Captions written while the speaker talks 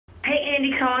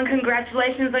Andy Cohen.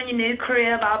 Congratulations on your new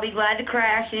crib. I'll be glad to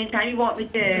crash anytime you want me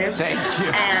to. Thank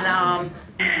you. And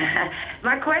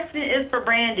my question is for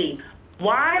Brandi.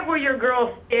 Why were your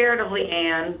girls scared of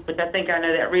LeeAnne, which I think I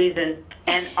know that reason,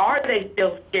 and are they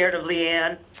still scared of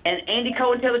LeeAnne? And Andy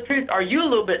Cohen, tell the truth, are you a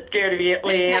little bit scared of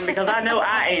LeeAnne? Because I know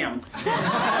I am.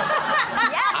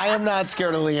 I am not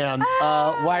scared of LeeAnne.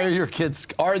 Why are your kids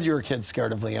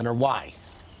scared of LeeAnne, or why?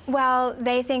 Well,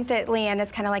 they think that LeeAnne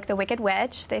is kind of like the Wicked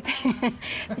Witch. They think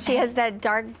she has that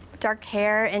dark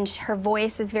hair, and her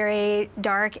voice is very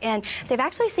dark, and they've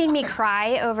actually seen me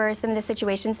cry over some of the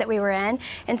situations that we were in,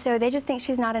 and so they just think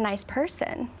she's not a nice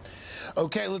person.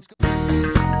 Okay, let's go.